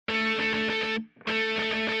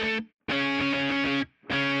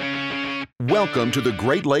Welcome to the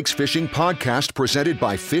Great Lakes Fishing Podcast presented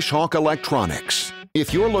by Fishhawk Electronics.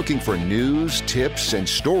 If you're looking for news, tips, and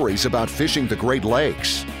stories about fishing the Great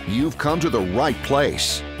Lakes, you've come to the right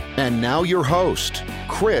place. And now your host,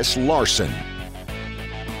 Chris Larson.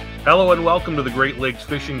 Hello and welcome to the Great Lakes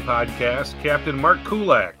Fishing Podcast. Captain Marc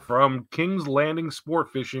Kulak from King's Landing Sport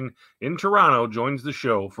Fishing in Toronto joins the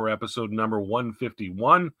show for episode number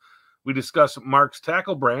 151. We discuss Marc's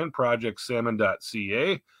tackle brand,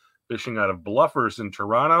 ProjectSalmon.ca, fishing out of Bluffers in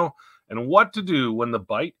Toronto, and what to do when the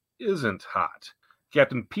bite isn't hot.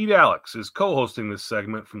 Captain Pete Alex is co-hosting this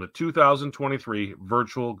segment from the 2023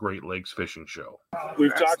 Virtual Great Lakes Fishing Show.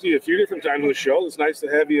 We've talked to you a few different times on the show. It's nice to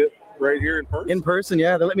have you right here in person. In person,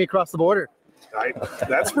 yeah. They let me across the border.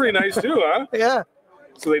 That's pretty nice too, huh? Yeah.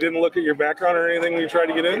 So they didn't look at your background or anything when you tried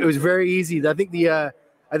to get in? It was very easy. I think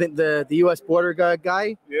the U.S. border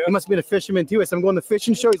guy, he must have been a fisherman too. I said, I'm going to the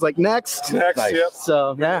fishing show. He's like, next. Yep.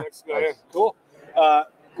 So, yeah. Next, cool.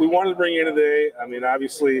 We wanted to bring you in today. I mean,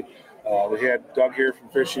 obviously, we had Doug here from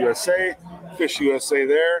Fish USA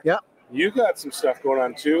there. Yep. You got some stuff going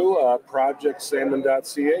on too,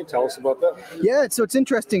 ProjectSalmon.ca. Tell us about that. Yeah, so it's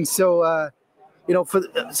interesting. So, for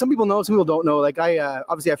some people know, some people don't know. Like I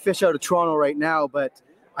fish out of Toronto right now, but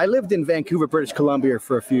I lived in Vancouver, British Columbia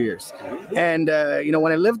for a few years. And,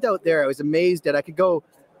 when I lived out there, I was amazed that I could go,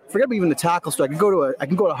 forget about even the tackle store. I can go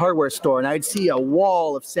to a hardware store and I'd see a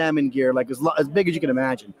wall of salmon gear, like as big as you can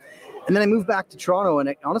imagine. And then I moved back to Toronto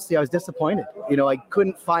and honestly, I was disappointed. I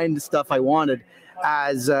couldn't find the stuff I wanted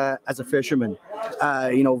as a fisherman.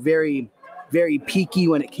 Very, very peaky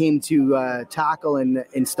when it came to tackle and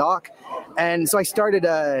in stock. And so I started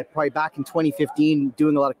probably back in 2015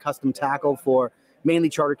 doing a lot of custom tackle for mainly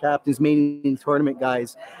charter captains, mainly tournament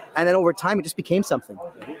guys. And then over time, it just became something.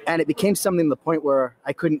 And it became something to the point where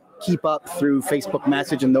I couldn't keep up through Facebook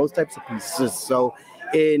message and those types of pieces. So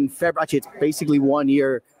in February, actually, it's basically 1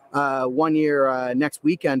 year next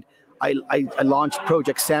weekend, I launched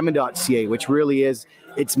ProjectSalmon.ca, which really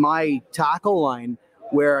it's my tackle line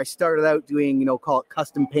where I started out doing, call it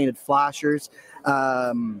custom painted flashers,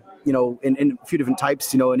 in a few different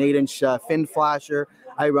types, an 8-inch fin flasher.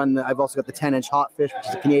 I've also got the 10-inch hot fish, which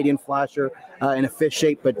is a Canadian flasher in a fish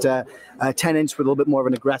shape, but 10-inch with a little bit more of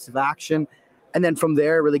an aggressive action. And then from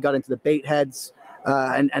there, really got into the bait heads,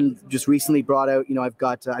 and just recently brought out, I've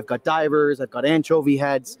got divers, I've got anchovy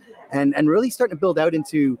heads, and really starting to build out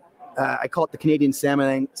into, I call it the Canadian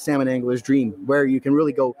salmon angler's dream, where you can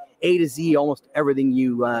really go A to Z, almost everything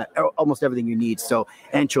you need. So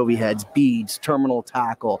anchovy heads, beads, terminal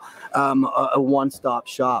tackle, a one-stop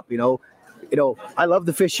shop. I love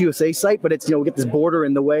the Fish USA site, but it's, we get this border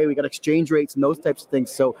in the way. We got exchange rates and those types of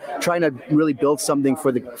things. So trying to really build something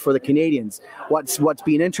for the Canadians. What's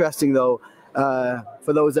been interesting though,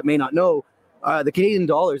 for those that may not know, the Canadian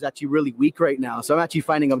dollar is actually really weak right now. So I'm actually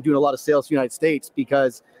finding I'm doing a lot of sales to the United States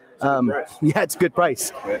because it's a good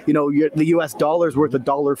price. The US dollar is worth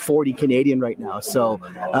 $1.40 Canadian right now. So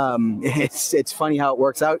it's funny how it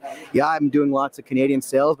works out. Yeah, I'm doing lots of Canadian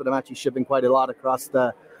sales, but I'm actually shipping quite a lot across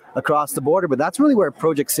the border. But that's really where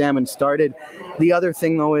Project Salmon started. The other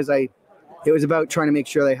thing though is it was about trying to make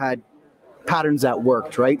sure they had patterns that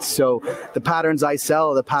worked, right? So the patterns I sell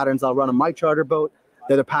are the patterns I'll run on my charter boat.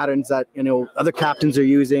 They're the patterns that other captains are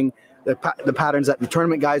using, the patterns that the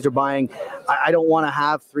tournament guys are buying. I don't want to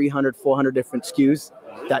have 300, 400 different SKUs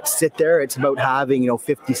that sit there. It's about having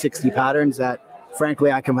 50, 60 patterns that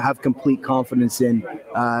frankly I can have complete confidence in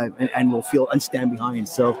and will feel and stand behind.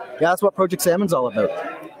 So yeah, that's what Project Salmon's all about.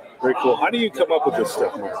 Very cool. How do you come up with this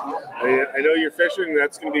stuff, Marc? I know you're fishing.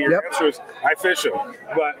 That's going to be your answer. I fish them.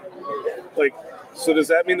 But, so does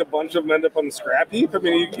that mean a bunch of them end up on the scrap heap? I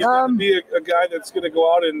mean, you have to be a guy that's going to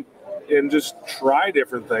go out and just try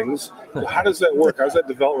different things. How does that work? How does that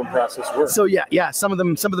development process work? So, yeah. Some of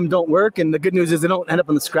them don't work. And the good news is they don't end up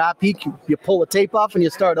on the scrap heap. You pull the tape off and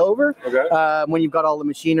you start over when you've got all the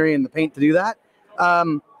machinery and the paint to do that.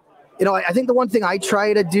 I think the one thing I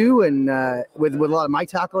try to do, and with a lot of my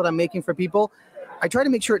tackle that I'm making for people, I try to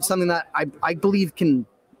make sure it's something that I believe can,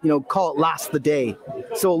 call it last the day.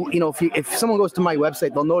 So, if someone goes to my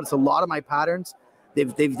website, they'll notice a lot of my patterns,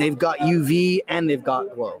 they've got UV and they've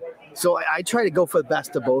got glow. So I try to go for the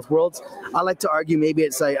best of both worlds. I like to argue maybe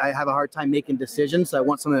it's I have a hard time making decisions, so I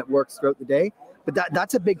want something that works throughout the day. But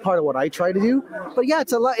that's a big part of what I try to do. But yeah,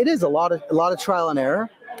 it is a lot of trial and error.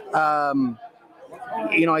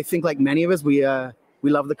 I think like many of us, we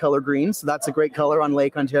love the color green, so that's a great color on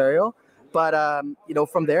Lake Ontario. But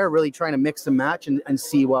from there, really trying to mix and match and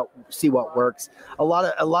see what works. A lot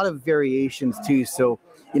of variations too. So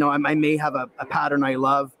I may have a pattern I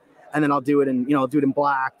love, and then I'll do it in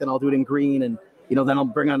black, then I'll do it in green, and then I'll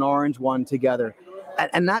bring an orange one together.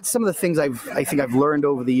 And that's some of the things I think I've learned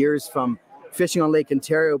over the years from fishing on Lake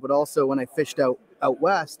Ontario, but also when I fished out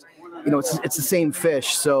west, it's the same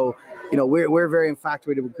fish. So, we're very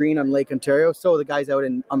infatuated with green on Lake Ontario. So the guys out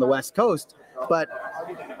on the west coast, but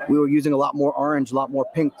we were using a lot more orange, a lot more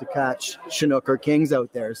pink to catch Chinook or kings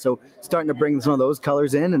out there. So starting to bring some of those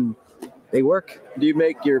colors in, and they work. Do you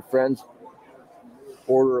make your friends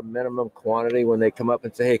order a minimum quantity when they come up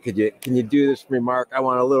and say, hey, can you do this for me, Mark? I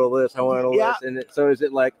want a little of this, I want a little of this. And so is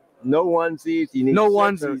it like no onesies? You need no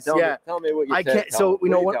onesies. Tell me what you I can't. So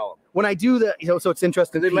when I do the, so it's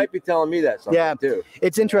interesting. They might be telling me that something too.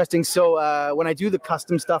 It's interesting. So when I do the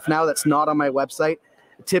custom stuff now, that's not on my website.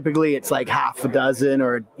 Typically, it's like half a dozen,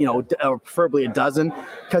 or or preferably a dozen,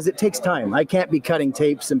 because it takes time. I can't be cutting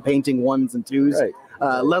tapes and painting ones and twos, right.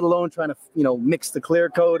 Let alone trying to mix the clear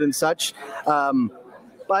coat and such.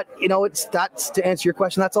 But that's to answer your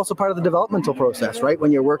question. That's also part of the developmental process, right?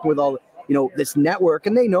 When you're working with all this network,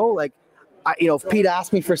 and they know, like, if Pete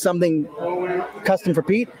asked me for something custom for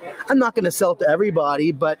Pete, I'm not going to sell it to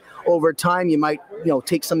everybody, but over time you might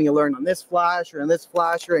take something you learned on this flash or on this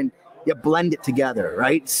flasher and you blend it together,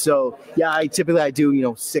 right? So yeah, I do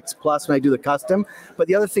 6+ when I do the custom. But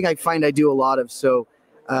the other thing I find I do a lot of, so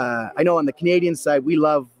I know on the Canadian side we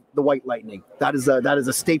love the white lightning. That is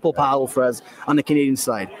a staple paddle for us on the Canadian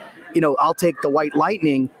side. I'll take the white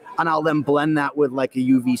lightning and I'll then blend that with like a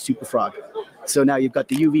UV super frog. So now you've got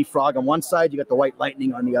the UV frog on one side, you got the white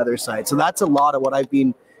lightning on the other side. So that's a lot of what I've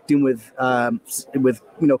been doing with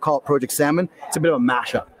call it Project Salmon. It's a bit of a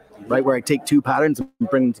mashup, right? Where I take two patterns and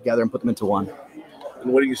bring them together and put them into one.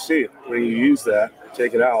 And what do you see when you use that,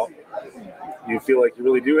 take it out? Do you feel like you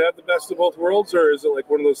really do have the best of both worlds, or is it like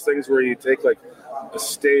one of those things where you take like a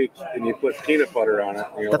steak and you put peanut butter on it?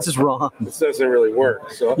 That's just wrong. This doesn't really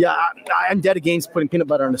work. So yeah, I'm dead against putting peanut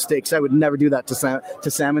butter on a steak. So I would never do that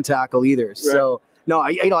to salmon tackle either. Right. So no,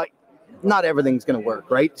 not everything's going to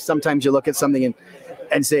work, right? Sometimes you look at something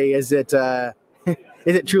and say, is it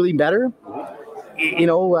truly better? You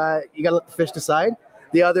got to let the fish decide.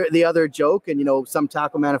 The other joke, and some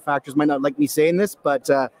tackle manufacturers might not like me saying this, but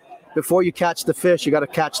before you catch the fish, you got to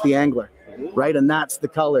catch the angler, right? And that's the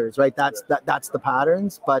colors, right? That's the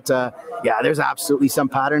patterns. But there's absolutely some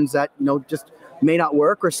patterns that just may not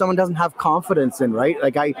work, or someone doesn't have confidence in, right?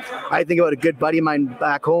 Like I think about a good buddy of mine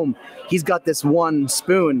back home. He's got this one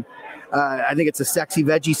spoon. I think it's a sexy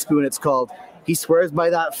veggie spoon. It's called. He swears by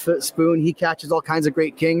that spoon. He catches all kinds of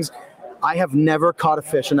great kings. I have never caught a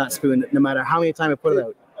fish in that spoon, no matter how many times I put it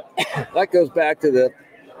out. That goes back to the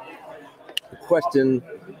question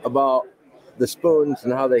about the spoons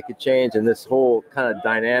and how they could change, and this whole kind of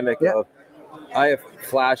dynamic of, I have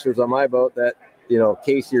flashers on my boat that,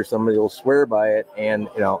 Casey or somebody will swear by it, and,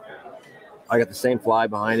 I got the same fly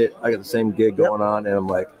behind it. I got the same gig going on, and I'm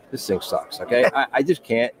like, this thing sucks, okay? I just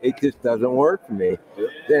can't. It just doesn't work for me.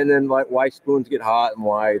 And then, like, why spoons get hot and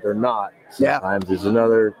why they're not sometimes is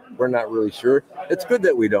another, we're not really sure. It's good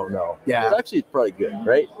that we don't know. Yeah. It's actually probably good,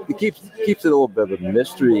 right? It keeps it a little bit of a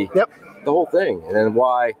mystery, the whole thing. And then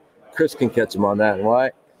why Chris can catch them on that and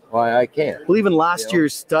why I can't. Well, even last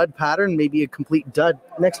year's stud pattern may be a complete dud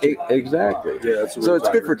next year. Exactly. Yeah, so it's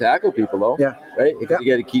good for tackle people, though. Yeah. Right? Because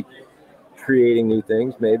you got to keep creating new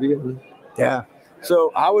things, maybe. Yeah.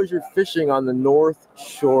 So how was your fishing on the North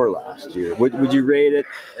Shore last year? Would you rate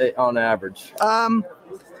it on average?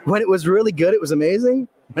 When it was really good, it was amazing.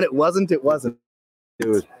 When it wasn't, it wasn't. It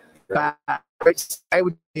was bad. I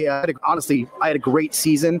would honestly, I had a great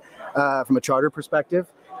season from a charter perspective.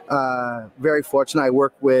 Very fortunate. I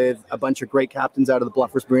work with a bunch of great captains out of the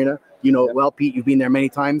Bluffers Marina. Well, Pete, you've been there many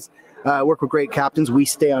times. Work with great captains. We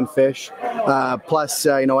stay on fish. Plus,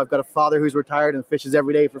 I've got a father who's retired and fishes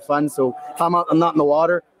every day for fun. So if I'm not in the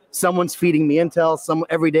water, someone's feeding me intel.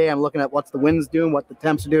 Every day I'm looking at what's the winds doing, what the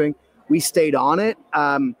temps are doing. We stayed on it.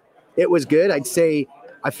 It was good. I'd say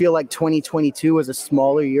I feel like 2022 was a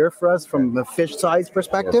smaller year for us from a fish size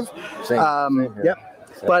perspective. Yes. Same here.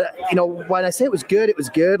 But, when I say it was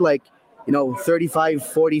good, like, 35,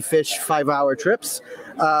 40 fish, 5-hour trips.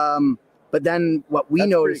 But then what we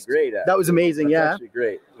noticed, great, that was amazing. That's actually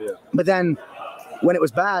great. Yeah. But then when it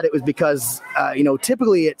was bad, it was because,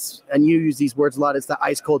 typically it's, and you use these words a lot, it's the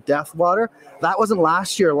ice cold death water. That wasn't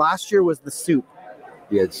last year. Last year was the soup.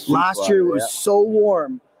 Yeah, last year it was so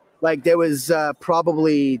warm. Like there was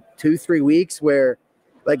probably 2-3 weeks where,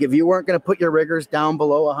 like, if you weren't going to put your riggers down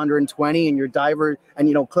below 120 and your diver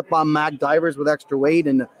and, clip on mag divers with extra weight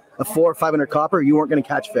and a 400 or 500 copper, you weren't going to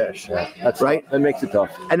catch fish. Yeah, that's right. That makes it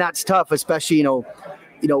tough. And that's tough, especially,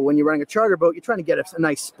 when you're running a charter boat, you're trying to get a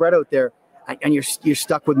nice spread out there and you're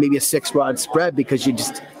stuck with maybe a 6-rod spread because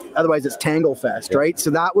otherwise it's Tangle Fest, right? So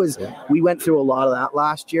that was, we went through a lot of that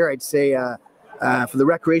last year. I'd say for the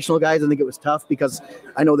recreational guys, I think it was tough because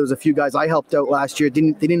I know there's a few guys I helped out last year.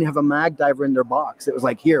 They didn't have a mag diver in their box. It was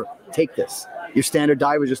like, here, take this. Your standard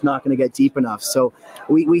dive is just not going to get deep enough. So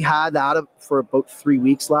we had that for about 3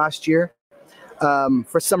 weeks last year.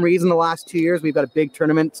 For some reason, the last 2 years, we've got a big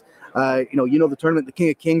tournament. The tournament, the King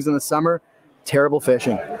of Kings in the summer. Terrible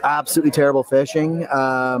fishing, absolutely terrible fishing.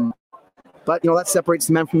 But that separates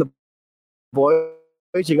the men from the boys.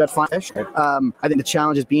 You got fine fish. I think the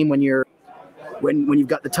challenge has been when you've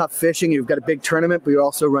got the tough fishing, you've got a big tournament, but you're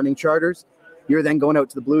also running charters. You're then going out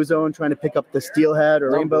to the blue zone trying to pick up the steelhead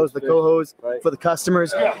or rainbows, the cohos for the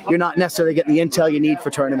customers. You're not necessarily getting the intel you need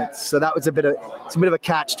for tournaments. So that was a bit of a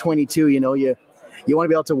catch-22. You want to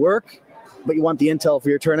be able to work, but you want the intel for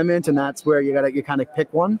your tournament, and that's where you kind of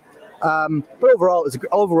pick one. But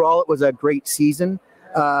overall, it was a great season.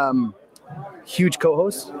 Huge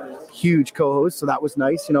co-hosts. So that was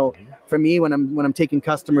nice. For me, when I'm taking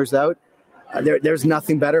customers out, there's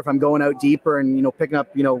nothing better if I'm going out deeper and picking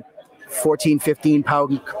up 14, 15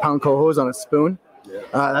 pound cohos on a spoon.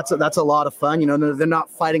 That's a lot of fun. They're not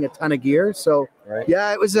fighting a ton of gear. So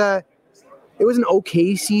it was an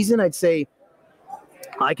okay season. I'd say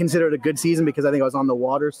I consider it a good season because I think I was on the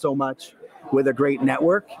water so much with a great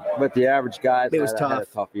network. But the average guy had a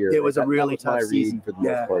tough year. It was a really tough season for the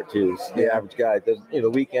most part too. The average guy doesn't, the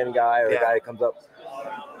weekend guy or the guy that comes up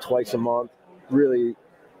twice a month really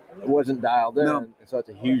wasn't dialed in. No. So it's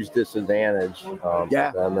a huge disadvantage. For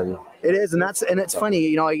them. And it is, and it's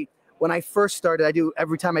funny. When I first started,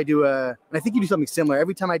 every time I do and I think you do something similar.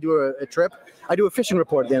 Every time I do a trip, I do a fishing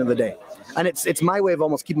report at the end of the day, and it's my way of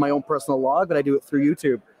almost keeping my own personal log, but I do it through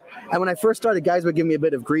YouTube. And when I first started, guys would give me a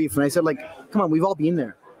bit of grief, and I said, come on, we've all been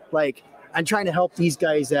there. I'm trying to help these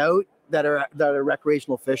guys out that are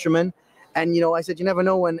recreational fishermen, and I said, you never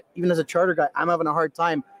know when, even as a charter guy, I'm having a hard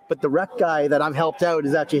time. But the rec guy that I've helped out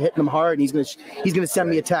is actually hitting them hard, and he's gonna send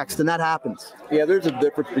me a text, and that happens. Yeah, there's a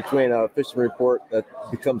difference between a fishing report that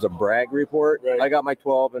becomes a brag report. Right. I got my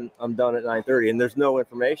 12 and I'm done at 9:30, and there's no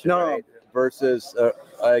information. Right? Versus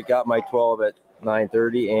I got my 12 at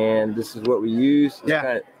 9:30, and this is what we use. It's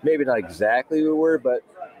kind of, maybe not exactly the word, but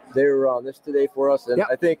they were on this today for us, and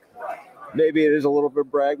I think maybe it is a little bit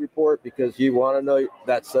of brag report because you want to know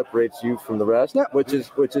that separates you from the rest, which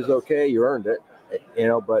is okay. You earned it.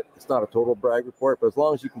 But it's not a total brag report. But as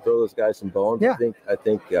long as you can throw those guys some bones, I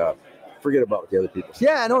think forget about what the other people say.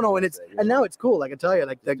 Yeah, no, and now it's cool. I can tell you,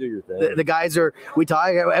 do your thing. The guys we talk.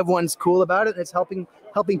 Everyone's cool about it. And it's helping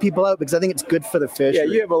people out because I think it's good for the fish. Yeah,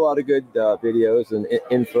 you have a lot of good videos and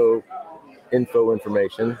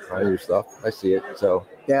information on your stuff. I see it. So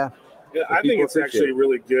I think it's actually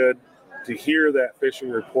really good to hear that fishing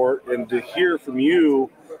report and to hear from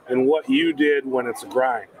you and what you did when it's a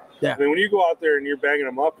grind. Yeah. I mean, when you go out there and you're banging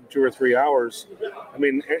them up in 2 or 3 hours, I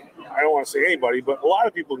mean, I don't want to say anybody, but a lot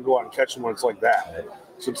of people can go out and catch them when it's like that.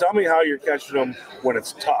 So tell me how you're catching them when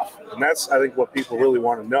it's tough. And that's, I think, what people really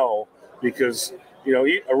want to know because,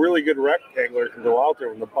 a really good rec angler can go out there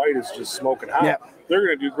when the bite is just smoking hot. Yeah. They're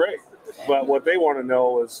going to do great. But what they want to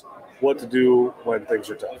know is what to do when things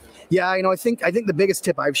are tough. Yeah, I think the biggest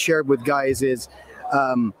tip I've shared with guys is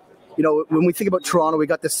when we think about Toronto, we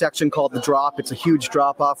got this section called the drop. It's a huge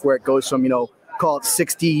drop off where it goes from, call it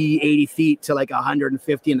 60, 80 feet to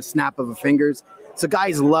 150 in a snap of the fingers. So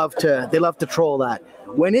guys love to troll that.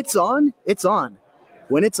 When it's on, it's on.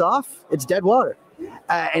 When it's off, it's dead water.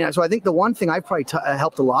 And so I think the one thing I've probably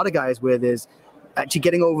helped a lot of guys with is actually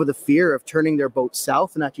getting over the fear of turning their boat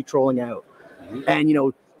south and actually trolling out. Mm-hmm.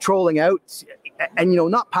 And, trolling out and,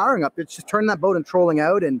 not powering up. It's just turning that boat and trolling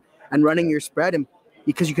out and running your spread, and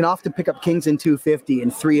because you can often pick up kings in 250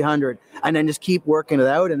 and 300 and then just keep working it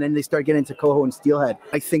out, and then they start getting into coho and steelhead.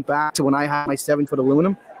 I think back to when I had my 7-foot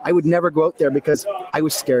aluminum, I would never go out there because I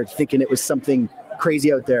was scared, thinking it was something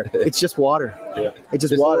crazy out there. It's just water. It's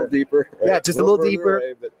just water. A little deeper. Yeah, just a little deeper.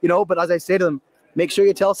 Away, but as I say to them, make sure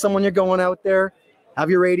you tell someone you're going out there, have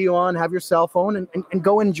your radio on, have your cell phone, and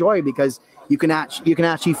go enjoy, because you can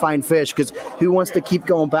actually find fish, because who wants to keep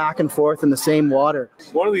going back and forth in the same water?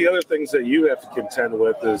 One of the other things that you have to contend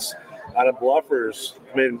with is out of Bluffers.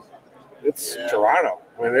 I mean, it's Toronto.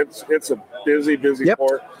 I mean, it's a busy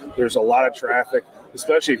port. There's a lot of traffic,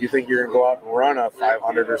 especially if you think you're going to go out and run a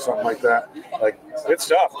 500 or something like that. It's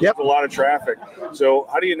tough. There's a lot of traffic. So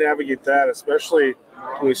how do you navigate that, especially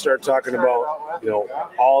when we start talking about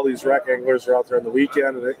all these rec anglers are out there on the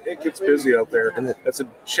weekend, and it gets busy out there. And that's a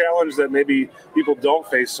challenge that maybe people don't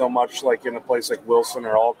face so much, like in a place like Wilson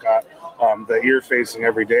or Alcott, that you're facing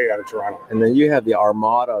every day out of Toronto. And then you have the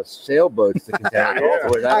Armada sailboats to contend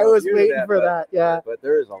with. I was waiting for that. Yeah. But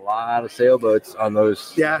there is a lot of sailboats on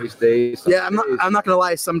those these days. I'm not gonna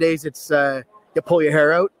lie. Some days it's you pull your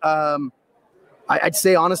hair out. I'd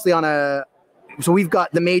say honestly so we've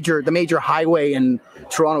got the major highway in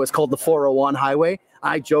Toronto is called the 401 highway.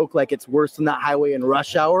 I joke like it's worse than that highway in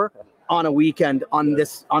rush hour on a weekend on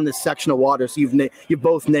this section of water. So you've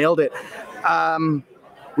both nailed it.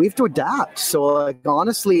 We have to adapt. So like,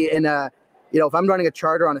 honestly, if I'm running a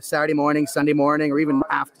charter on a Saturday morning, Sunday morning, or even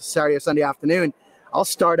after Saturday or Sunday afternoon, I'll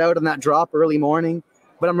start out on that drop early morning,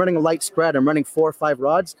 but I'm running a light spread. I'm running 4 or 5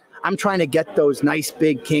 rods. I'm trying to get those nice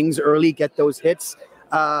big kings early, get those hits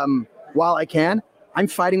while I can. I'm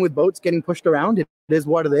fighting with boats getting pushed around. It is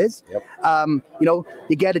what it is. Yep.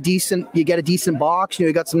 You get a decent box.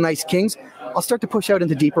 You got some nice kings. I'll start to push out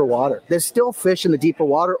into deeper water. There's still fish in the deeper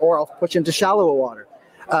water, or I'll push into shallower water.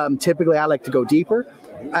 Typically, I like to go deeper,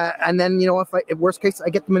 and then if worst case, I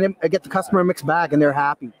get the customer a mixed bag, and they're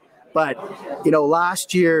happy. But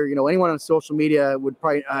last year, anyone on social media would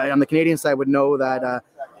probably on the Canadian side would know that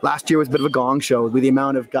last year was a bit of a gong show with the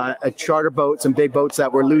amount of charter boats and big boats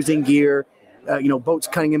that were losing gear, boats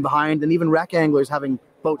cutting in behind, and even wreck anglers having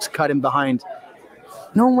boats cut in behind.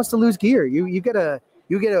 No one wants to lose gear. You get a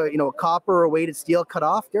copper or weighted steel cut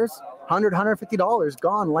off. There's $150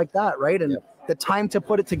 gone like that, right? And the time to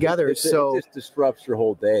put it together. It just disrupts your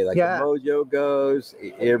whole day. Like the mojo goes,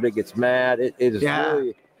 everybody gets mad. It is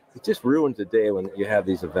really. It just ruins the day when you have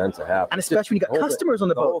these events that happen. And especially when you got customers on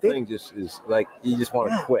the boat. The whole thing just is like, you just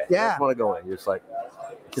want to quit. You just want to go in. You're just like,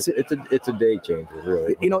 it's a day changer,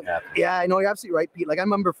 really. I know you're absolutely right, Pete. Like I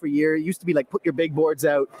remember for a year, it used to be like, put your big boards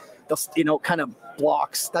out, kind of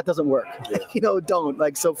blocks. That doesn't work. Yeah. Don't.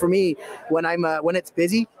 Like, so for me, when it's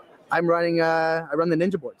busy, I'm running, I run the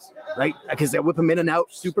Ninja boards, right? Because I whip them in and out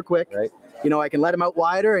super quick. Right. I can let them out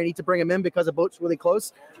wider. I need to bring them in because the boat's really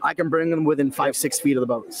close. I can bring them within 5-6 feet of the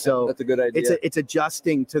boat. So that's a good idea. It's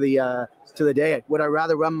adjusting to the day. Would I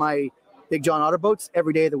rather run my Big John Otter boats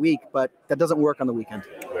every day of the week? But that doesn't work on the weekend.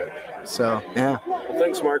 Right. So yeah. Well,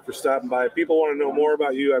 thanks, Mark, for stopping by. If people want to know more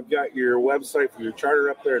about you, I've got your website for your charter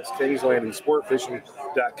up there. It's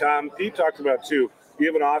kingslandingsportfishing.com. Pete talked about too. You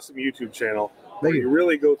have an awesome YouTube channel. You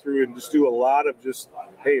really go through and just do a lot of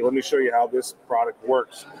hey, let me show you how this product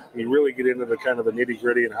works. And you really get into the kind of the nitty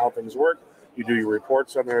gritty and how things work. You do your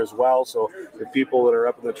reports on there as well. So if people that are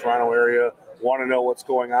up in the Toronto area want to know what's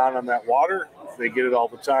going on that water, they get it all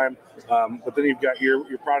the time. But then you've got your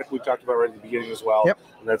product we talked about right at the beginning as well. Yep.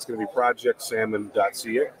 And that's going to be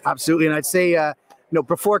ProjectSalmon.ca. Absolutely. And I'd say,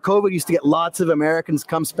 before COVID, we used to get lots of Americans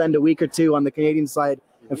come spend a week or two on the Canadian side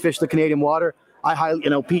and fish the Canadian water. I highly,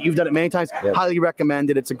 Pete, you've done it many times. Yep. Highly recommend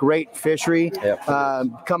it. It's a great fishery. Yep.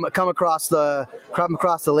 Come across the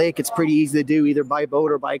lake. It's pretty easy to do, either by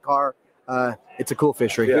boat or by car. It's a cool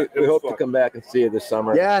fishery. Yeah, we hope to come back and see you this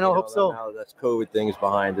summer. Yeah, I hope so. Now that's COVID things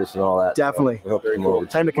behind us and all that. Definitely. So we hope to come over.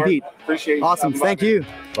 Time to compete. Mark, appreciate you. Awesome. Thank you.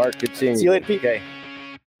 Mark, good seeing you. See you later, Pete. Okay.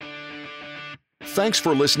 Thanks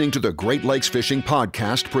for listening to the Great Lakes Fishing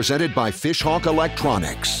Podcast presented by Fishhawk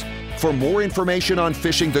Electronics. For more information on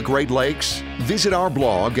fishing the Great Lakes, visit our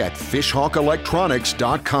blog at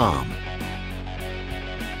fishhawkelectronics.com.